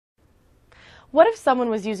What if someone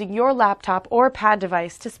was using your laptop or pad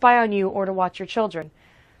device to spy on you or to watch your children?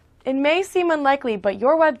 It may seem unlikely, but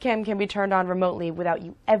your webcam can be turned on remotely without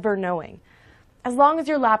you ever knowing. As long as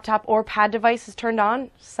your laptop or pad device is turned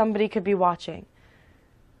on, somebody could be watching.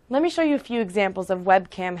 Let me show you a few examples of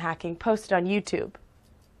webcam hacking posted on YouTube.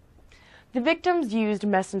 The victims used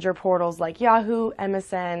messenger portals like Yahoo,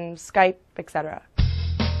 MSN, Skype, etc.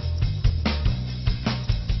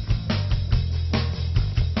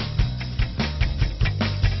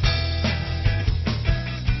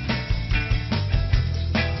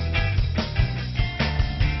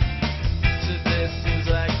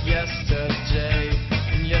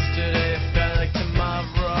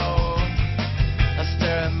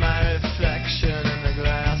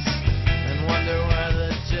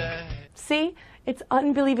 See, it's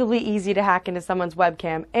unbelievably easy to hack into someone's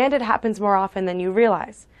webcam, and it happens more often than you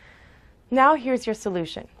realize. Now here's your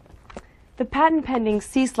solution. The patent-pending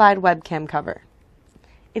C-Slide webcam cover.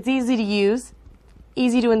 It's easy to use,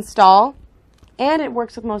 easy to install, and it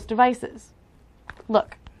works with most devices.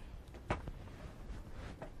 Look.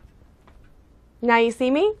 Now you see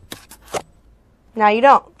me? Now you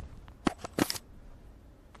don't.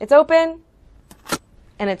 It's open,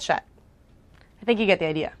 and it's shut. I think you get the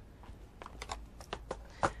idea.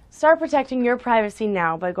 Start protecting your privacy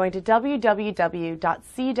now by going to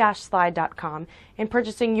www.c-slide.com and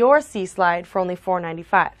purchasing your C-Slide for only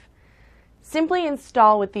 $4.95. Simply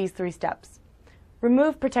install with these 3 steps.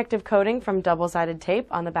 Remove protective coating from double-sided tape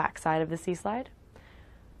on the back side of the C-Slide.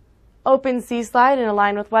 Open C-Slide and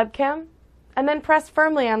align with webcam, and then press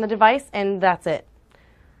firmly on the device, and that's it.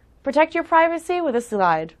 Protect your privacy with a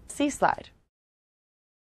C-Slide.